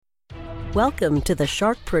Welcome to the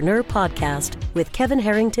Sharkpreneur Podcast with Kevin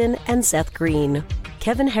Harrington and Seth Green.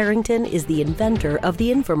 Kevin Harrington is the inventor of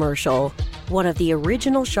the infomercial, one of the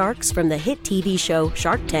original sharks from the hit TV show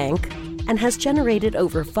Shark Tank, and has generated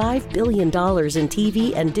over $5 billion in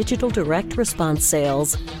TV and digital direct response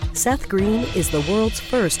sales. Seth Green is the world's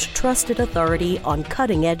first trusted authority on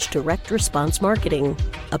cutting-edge direct response marketing,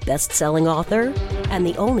 a best-selling author, and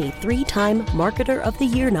the only 3-time Marketer of the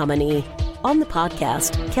Year nominee. On the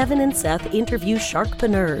podcast, Kevin and Seth interview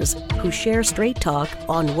sharkpreneurs who share straight talk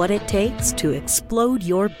on what it takes to explode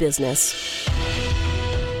your business.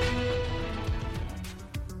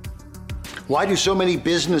 Why do so many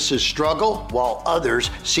businesses struggle while others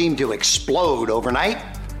seem to explode overnight?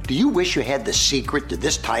 Do you wish you had the secret to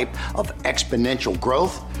this type of exponential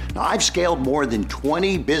growth? Now, I've scaled more than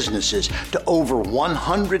 20 businesses to over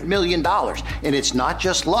 $100 million, and it's not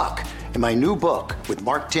just luck. In my new book with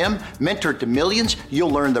Mark Timm, Mentor to Millions, you'll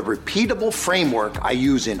learn the repeatable framework I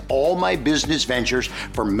use in all my business ventures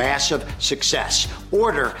for massive success.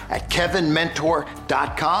 Order at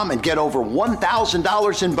kevinmentor.com and get over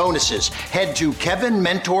 $1,000 in bonuses. Head to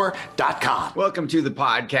kevinmentor.com. Welcome to the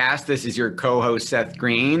podcast. This is your co-host, Seth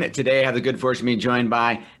Green. Today, I have the good fortune to be joined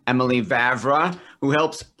by Emily Vavra, who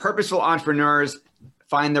helps purposeful entrepreneurs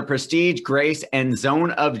find their prestige, grace, and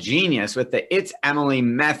zone of genius with the It's Emily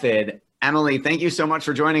method. Emily, thank you so much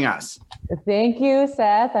for joining us. Thank you,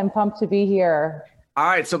 Seth. I'm pumped to be here. All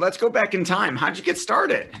right, so let's go back in time. How'd you get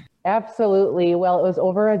started? Absolutely. Well, it was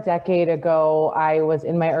over a decade ago. I was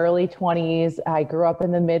in my early 20s. I grew up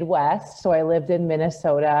in the Midwest, so I lived in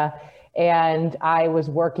Minnesota, and I was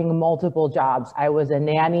working multiple jobs. I was a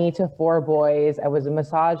nanny to 4 boys. I was a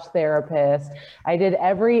massage therapist. I did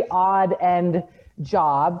every odd end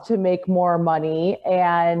job to make more money.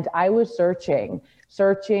 And I was searching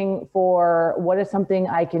for what is something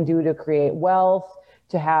I can do to create wealth,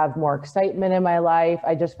 to have more excitement in my life.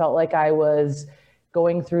 I just felt like I was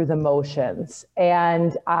going through the motions.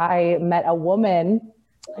 And I met a woman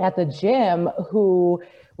at the gym who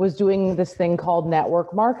was doing this thing called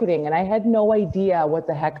network marketing. And I had no idea what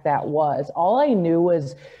the heck that was. All I knew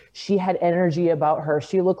was she had energy about her.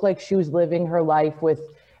 She looked like she was living her life with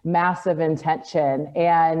massive intention.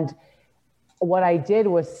 And what I did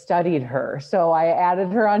was studied her. So I added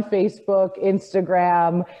her on Facebook,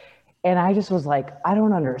 Instagram, and I just was like, I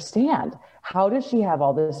don't understand. How does she have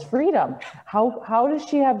all this freedom? How does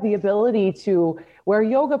she have the ability to wear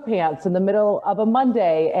yoga pants in the middle of a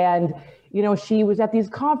Monday? And, you know, she was at these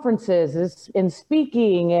conferences and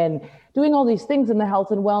speaking and doing all these things in the health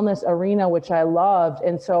and wellness arena, which I loved.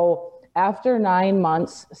 And so after 9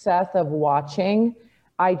 months, Seth, of watching,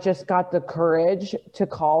 I just got the courage to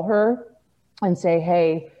call her and say,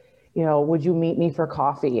 hey, you know, would you meet me for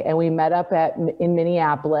coffee? And we met up in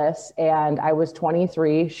Minneapolis, and I was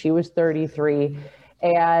 23, she was 33,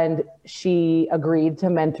 and she agreed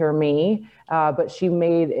to mentor me. But she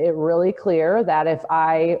made it really clear that if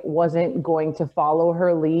I wasn't going to follow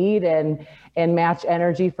her lead and match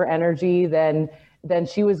energy for energy, then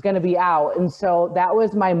she was going to be out. And so that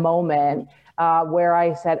was my moment. Where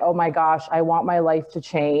I said, oh my gosh, I want my life to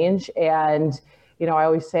change. And, you know, I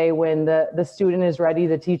always say when the student is ready,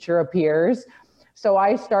 the teacher appears. So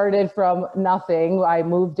I started from nothing. I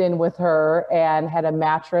moved in with her and had a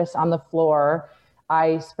mattress on the floor.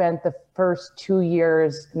 I spent the first 2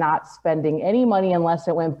 years not spending any money unless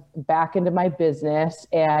it went back into my business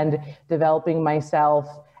and developing myself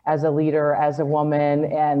as a leader, as a woman.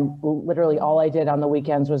 And literally all I did on the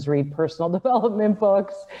weekends was read personal development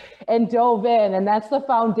books and dove in. And that's the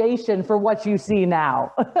foundation for what you see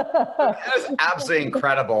now. That's absolutely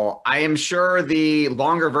incredible. I am sure the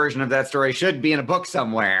longer version of that story should be in a book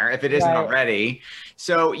somewhere, if it isn't already.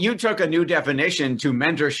 So you took a new definition to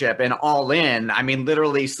mentorship and all in. I mean,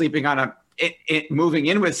 literally sleeping on moving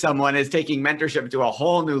in with someone is taking mentorship to a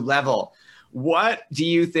whole new level. What do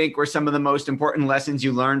you think were some of the most important lessons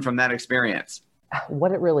you learned from that experience?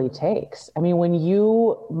 What it really takes. I mean, when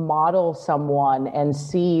you model someone and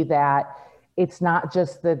see that it's not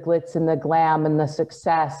just the glitz and the glam and the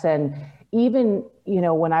success, and even, you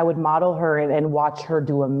know, when I would model her and watch her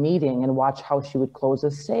do a meeting and watch how she would close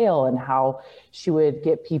a sale and how she would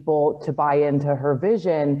get people to buy into her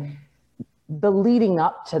vision, the leading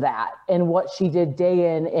up to that and what she did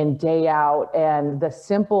day in and day out, and the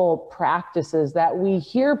simple practices that we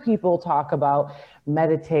hear people talk about,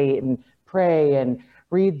 meditate and pray and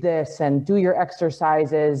read this and do your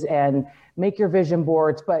exercises and make your vision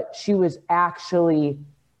boards. But she was actually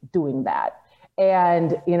doing that.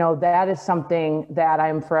 And, you know, that is something that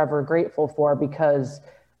I'm forever grateful for, because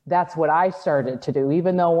that's what I started to do.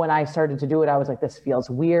 Even though when I started to do it, I was like, this feels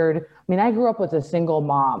weird. I mean, I grew up with a single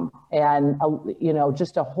mom and,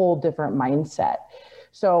 just a whole different mindset.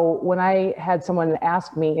 So when I had someone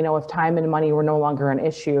ask me, if time and money were no longer an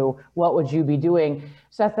issue, what would you be doing?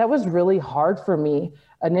 Seth, that was really hard for me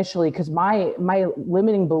initially because my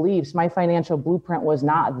limiting beliefs, my financial blueprint was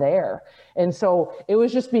not there. And so it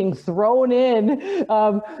was just being thrown in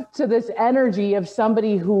to this energy of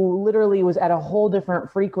somebody who literally was at a whole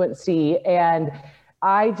different frequency. And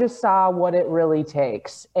I just saw what it really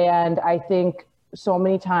takes. And I think so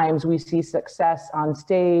many times we see success on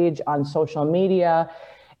stage, on social media,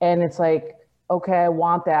 and it's like, okay, I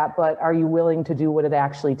want that, but are you willing to do what it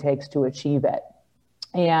actually takes to achieve it?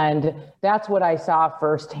 And that's what I saw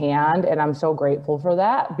firsthand. And I'm so grateful for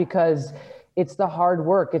that because it's the hard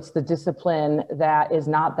work. It's the discipline that is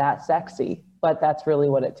not that sexy, but that's really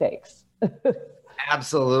what it takes.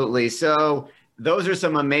 Absolutely. So those are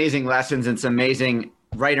some amazing lessons and some amazing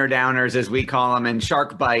writer downers, as we call them, and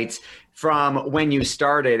shark bites from when you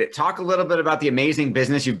started. Talk a little bit about the amazing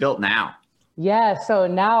business you've built now. Yeah, so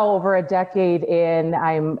now over a decade in,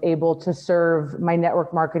 I'm able to serve my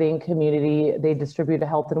network marketing community. They distribute a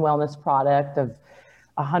health and wellness product of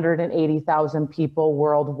 180,000 people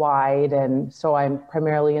worldwide. And so I'm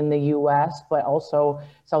primarily in the US, but also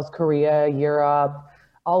South Korea, Europe,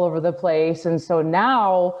 all over the place. And so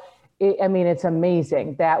now, it's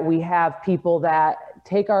amazing that we have people that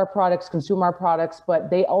take our products, consume our products, but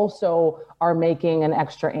they also are making an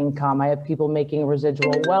extra income. I have people making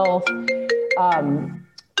residual wealth.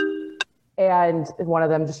 And one of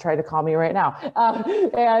them just tried to call me right now.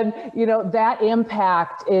 That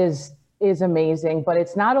impact is amazing, but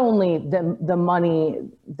it's not only the money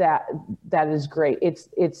that is great. It's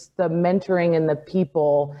the mentoring and the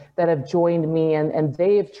people that have joined me and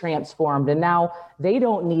they've transformed and now they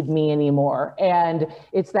don't need me anymore. And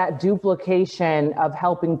it's that duplication of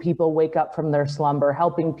helping people wake up from their slumber,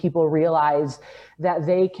 helping people realize that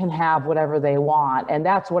they can have whatever they want. And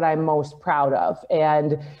that's what I'm most proud of.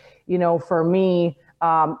 And, for me,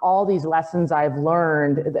 all these lessons I've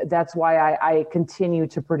learned, that's why I continue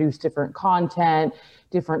to produce different content,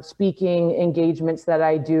 different speaking engagements that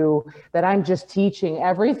I do, that I'm just teaching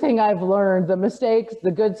everything I've learned, the mistakes,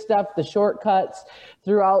 the good stuff, the shortcuts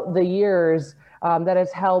throughout the years that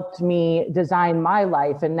has helped me design my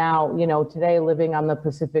life. And now, today living on the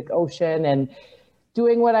Pacific Ocean and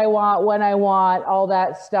doing what I want, when I want, all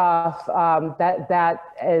that stuff, that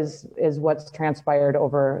is what's transpired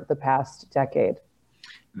over the past decade.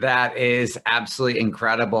 That is absolutely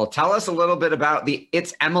incredible. Tell us a little bit about the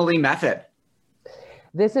It's Emily method.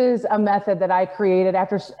 This is a method that I created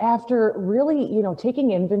after really,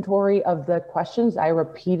 taking inventory of the questions I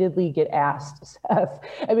repeatedly get asked, Seth.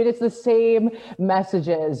 It's the same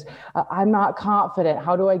messages. I'm not confident.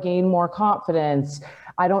 How do I gain more confidence?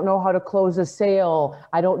 I don't know how to close a sale.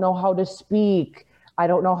 I don't know how to speak. I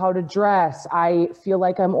don't know how to dress. I feel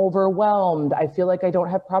like I'm overwhelmed. I feel like I don't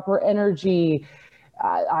have proper energy.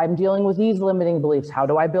 I'm dealing with these limiting beliefs. How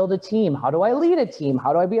do I build a team? How do I lead a team?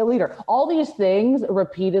 How do I be a leader? All these things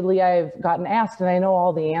repeatedly I've gotten asked and I know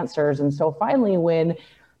all the answers. And so finally, when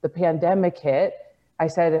the pandemic hit, I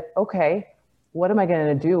said, okay, what am I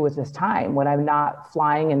going to do with this time when I'm not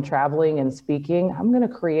flying and traveling and speaking? I'm going to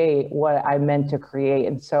create what I meant to create.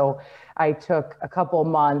 And so I took a couple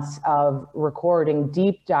months of recording,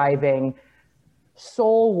 deep diving,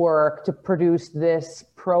 soul work to produce this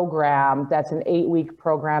program that's an 8-week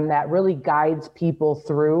program that really guides people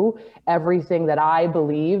through everything that I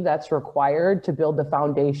believe that's required to build the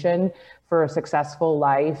foundation for a successful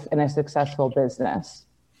life and a successful business.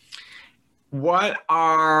 What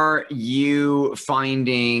are you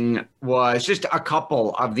finding was just a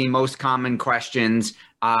couple of the most common questions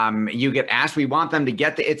you get asked? We want them to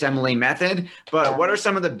get the It's Emily method, but what are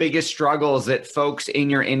some of the biggest struggles that folks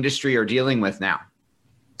in your industry are dealing with now?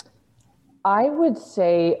 I would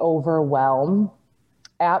say overwhelm.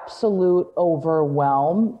 Absolute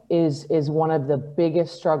overwhelm is one of the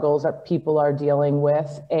biggest struggles that people are dealing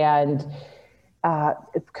with, and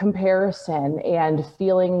comparison and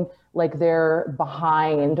feeling like they're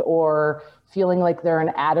behind or feeling like they're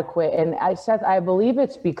inadequate. And I believe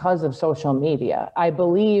it's because of social media. I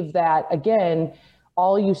believe that, again,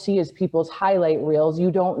 all you see is people's highlight reels. You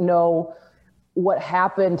don't know what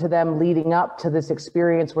happened to them leading up to this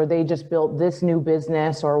experience where they just built this new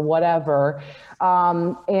business or whatever.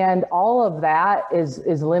 And all of that is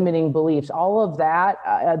limiting beliefs. All of that,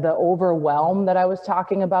 the overwhelm that I was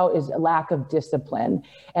talking about, is a lack of discipline.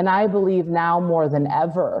 And I believe now more than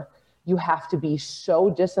ever you have to be so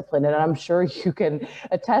disciplined. And I'm sure you can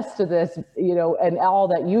attest to this, and all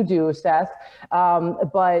that you do, Seth.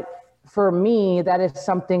 But for me, that is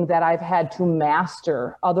something that I've had to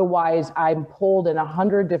master. Otherwise, I'm pulled in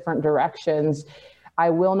 100 different directions. I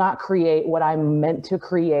will not create what I'm meant to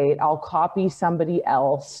create. I'll copy somebody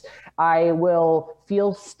else. I will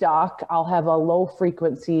feel stuck. I'll have a low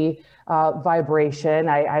frequency vibration.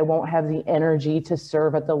 I won't have the energy to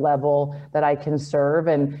serve at the level that I can serve.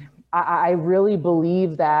 And I really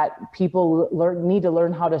believe that people need to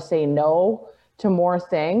learn how to say no to more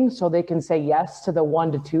things so they can say yes to the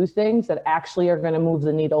 1 to 2 things that actually are going to move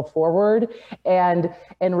the needle forward, and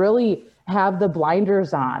really have the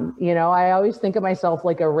blinders on. I always think of myself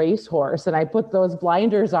like a racehorse, and I put those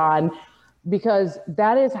blinders on because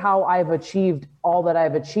that is how I've achieved all that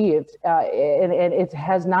I've achieved. And it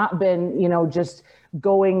has not been, just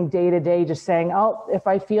going day to day, just saying, oh, if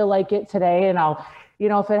I feel like it today, and I'll,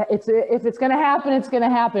 if it's going to happen, it's going to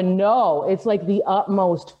happen. No, it's like the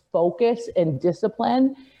utmost focus and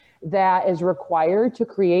discipline that is required to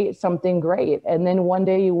create something great. And then one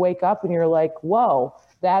day you wake up and you're like, whoa,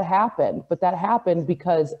 that happened. But that happened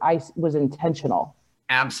because I was intentional.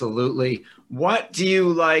 Absolutely. What do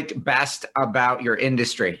you like best about your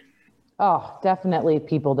industry? Oh, definitely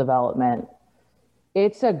people development.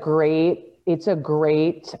 It's a great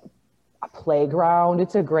playground.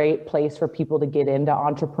 It's a great place for people to get into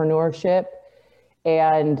entrepreneurship.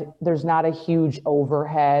 And there's not a huge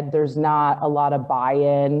overhead. There's not a lot of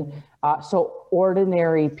buy-in. So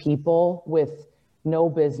ordinary people with no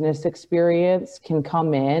business experience can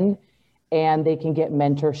come in and they can get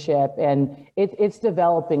mentorship. And it's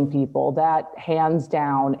developing people. That hands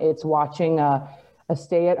down. It's watching a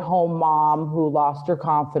stay-at-home mom who lost her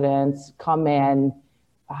confidence come in,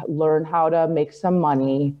 learn how to make some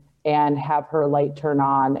money, and have her light turn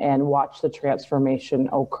on and watch the transformation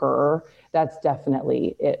occur. That's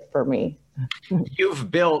definitely it for me.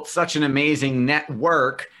 You've built such an amazing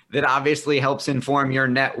network that obviously helps inform your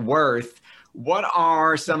net worth. What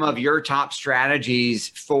are some of your top strategies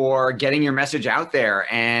for getting your message out there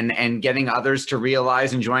and getting others to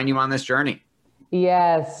realize and join you on this journey?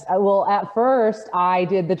 Yes. Well, at first I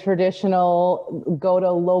did the traditional go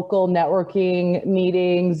to local networking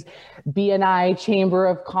meetings, BNI Chamber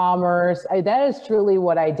of Commerce. That is truly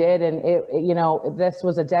what I did. And this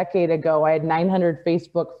was a decade ago. I had 900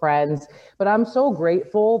 Facebook friends, but I'm so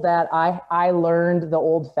grateful that I learned the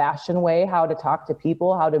old fashioned way, how to talk to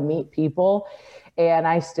people, how to meet people. And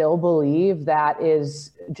I still believe that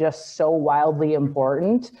is just so wildly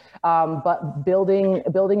important. But building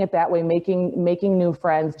it that way, making new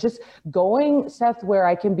friends, just going, Seth, where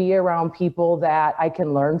I can be around people that I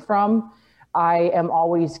can learn from. I am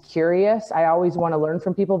always curious. I always want to learn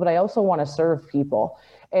from people, but I also want to serve people.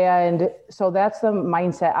 And so that's the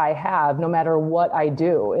mindset I have no matter what I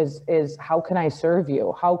do is how can I serve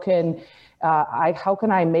you? How can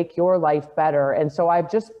I make your life better? And so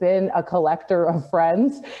I've just been a collector of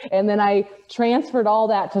friends. And then I transferred all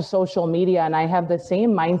that to social media. And I have the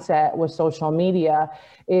same mindset with social media,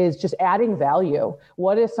 is just adding value.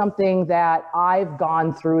 What is something that I've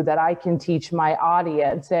gone through that I can teach my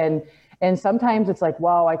audience? And sometimes it's like,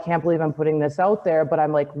 wow, I can't believe I'm putting this out there, but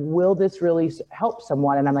I'm like, will this really help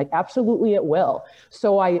someone? And I'm like, absolutely it will.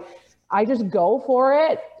 So I just go for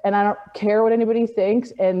it, and I don't care what anybody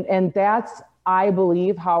thinks. And that's, I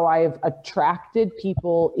believe, how I've attracted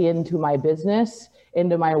people into my business,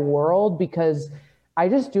 into my world, because I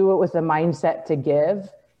just do it with a mindset to give.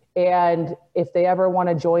 And if they ever want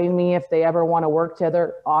to join me, if they ever want to work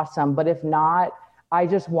together, awesome. But if not, I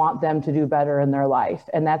just want them to do better in their life.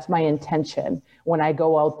 And that's my intention when I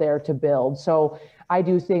go out there to build. So I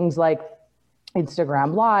do things like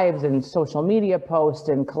Instagram lives and social media posts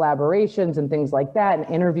and collaborations and things like that, and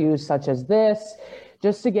interviews such as this,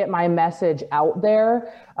 just to get my message out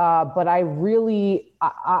there. But I'm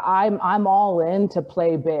all in to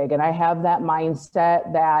play big. And I have that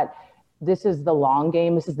mindset that this is the long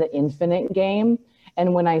game. This is the infinite game.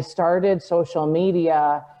 And when I started social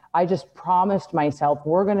media, I just promised myself,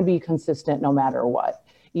 we're going to be consistent no matter what.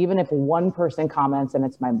 Even if one person comments and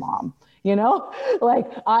it's my mom, like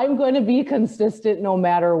I'm going to be consistent no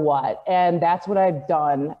matter what. And that's what I've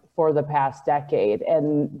done for the past decade.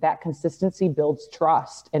 And that consistency builds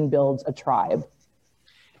trust and builds a tribe.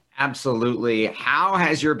 Absolutely. How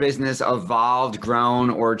has your business evolved,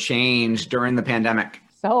 grown, or changed during the pandemic?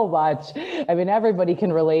 So much. I mean, everybody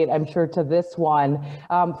can relate, I'm sure, to this one.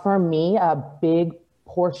 For me, a big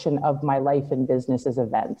portion of my life in business is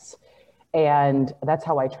events. And that's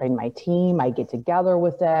how I train my team. I get together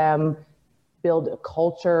with them, build a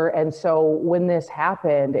culture. And so when this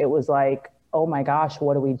happened, it was like, oh my gosh,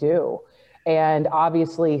 what do we do? And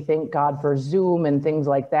obviously, thank God for Zoom and things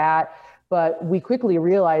like that. But we quickly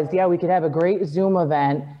realized, we could have a great Zoom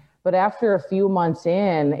event. But after a few months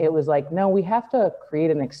in, it was like, no, we have to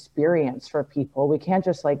create an experience for people. We can't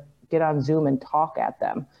just like get on Zoom and talk at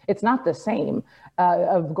them. It's not the same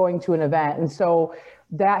of going to an event. And so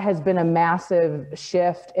that has been a massive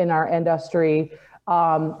shift in our industry.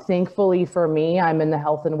 Thankfully for me, I'm in the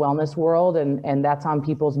health and wellness world, and that's on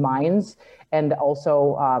people's minds. And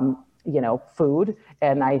also, food,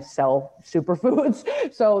 and I sell superfoods.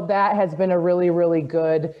 So that has been a really, really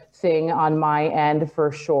good thing on my end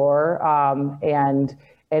for sure.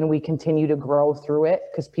 And we continue to grow through it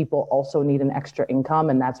because people also need an extra income,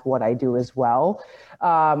 and that's what I do as well.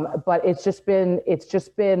 But it's just been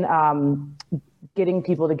getting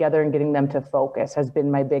people together and getting them to focus has been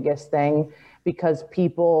my biggest thing, because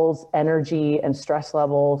people's energy and stress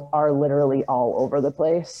levels are literally all over the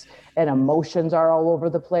place, and emotions are all over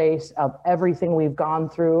the place of everything we've gone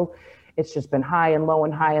through. It's just been high and low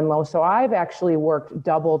and high and low. So I've actually worked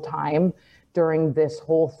double time during this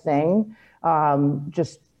whole thing,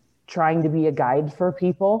 just trying to be a guide for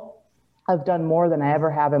people. I've done more than I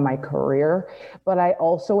ever have in my career, but I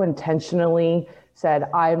also intentionally said,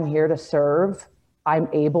 I'm here to serve. I'm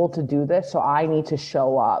able to do this, so I need to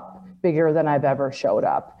show up bigger than I've ever showed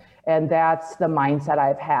up. And that's the mindset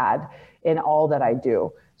I've had in all that I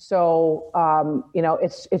do. So,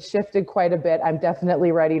 it's shifted quite a bit. I'm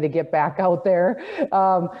definitely ready to get back out there.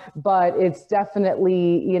 But it's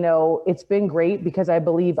definitely, it's been great because I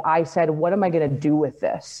believe I said, what am I going to do with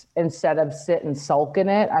this? Instead of sit and sulk in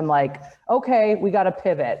it, I'm like, okay, we got to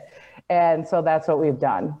pivot. And so that's what we've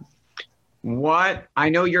done. I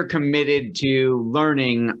know you're committed to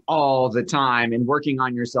learning all the time and working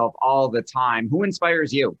on yourself all the time. Who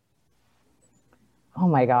inspires you? Oh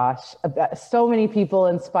my gosh. So many people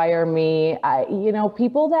inspire me.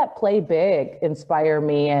 People that play big inspire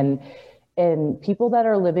me, and people that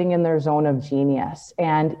are living in their zone of genius.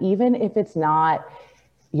 And even if it's not,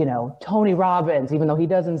 Tony Robbins, even though he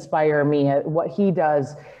does inspire me at what he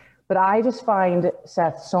does, but I just find,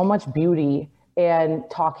 Seth, so much beauty and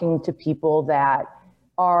talking to people that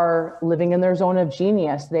are living in their zone of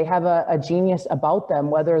genius. They have a genius about them,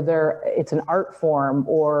 whether it's an art form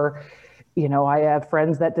or, I have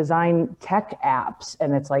friends that design tech apps,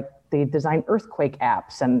 and it's like they design earthquake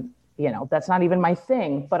apps, and, that's not even my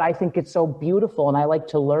thing, but I think it's so beautiful. And I like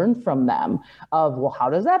to learn from them of, well, how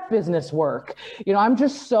does that business work? I'm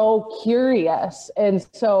just so curious. And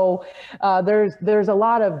so there's a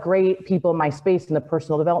lot of great people in my space, in the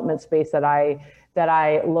personal development space, that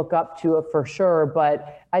I look up to for sure.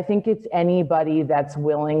 But I think it's anybody that's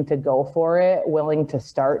willing to go for it, willing to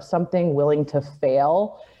start something, willing to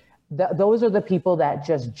fail. Those are the people that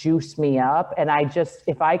just juice me up. And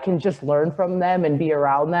if I can just learn from them and be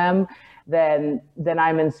around them, then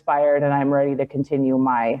I'm inspired and I'm ready to continue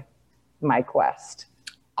my quest.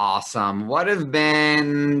 Awesome. What have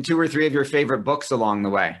been 2 or 3 of your favorite books along the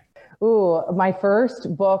way? Ooh, my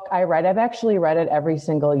first book I read, I've actually read it every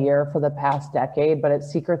single year for the past decade, but it's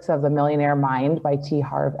Secrets of the Millionaire Mind by T.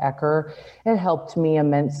 Harv Eker. It helped me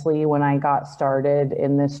immensely when I got started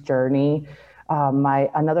in this journey.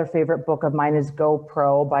 Another favorite book of mine is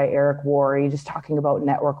GoPro by Eric Worre, just talking about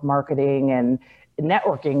network marketing and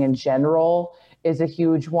networking in general is a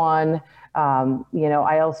huge one.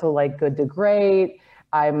 I also like Good to Great.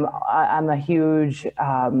 I'm a huge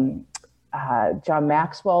John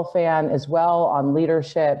Maxwell fan as well on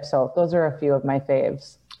leadership. So those are a few of my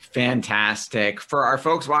faves. Fantastic. For our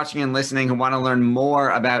folks watching and listening who want to learn more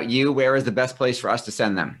about you, where is the best place for us to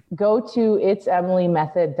send them? Go to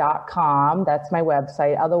itsemilymethod.com. That's my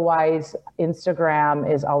website. Otherwise,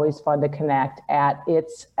 Instagram is always fun to connect at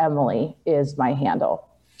It's Emily is my handle.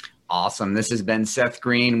 Awesome. This has been Seth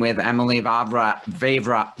Green with Emily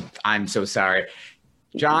Vavra. I'm so sorry.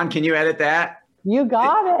 John, can you edit that? You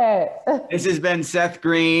got it. This has been Seth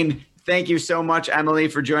Green. Thank you so much, Emily,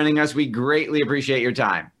 for joining us. We greatly appreciate your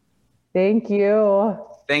time. Thank you.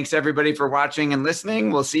 Thanks, everybody, for watching and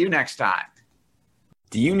listening. We'll see you next time.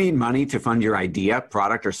 Do you need money to fund your idea,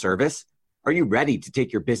 product, or service? Are you ready to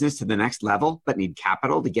take your business to the next level but need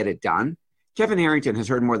capital to get it done? Kevin Harrington has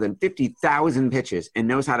heard more than 50,000 pitches and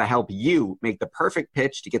knows how to help you make the perfect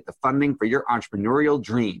pitch to get the funding for your entrepreneurial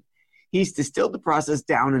dream. He's distilled the process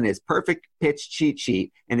down in his perfect pitch cheat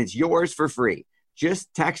sheet, and it's yours for free.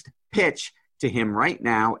 Just text PITCH to him right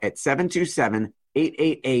now at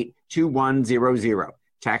 727-888-2100.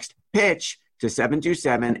 Text PITCH to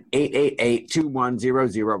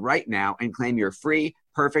 727-888-2100 right now and claim your free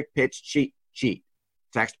perfect pitch cheat sheet.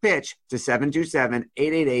 Text PITCH to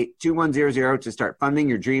 727-888-2100 to start funding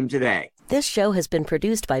your dream today. This show has been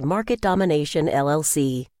produced by Market Domination,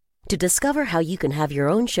 LLC. To discover how you can have your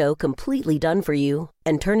own show completely done for you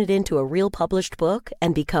and turn it into a real published book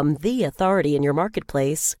and become the authority in your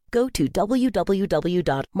marketplace, go to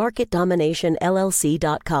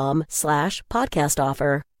www.marketdominationllc.com/podcast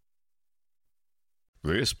offer.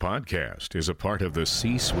 This podcast is a part of the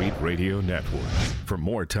C-Suite Radio Network. For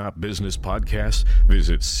more top business podcasts,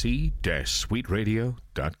 visit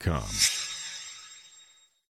c-suiteradio.com.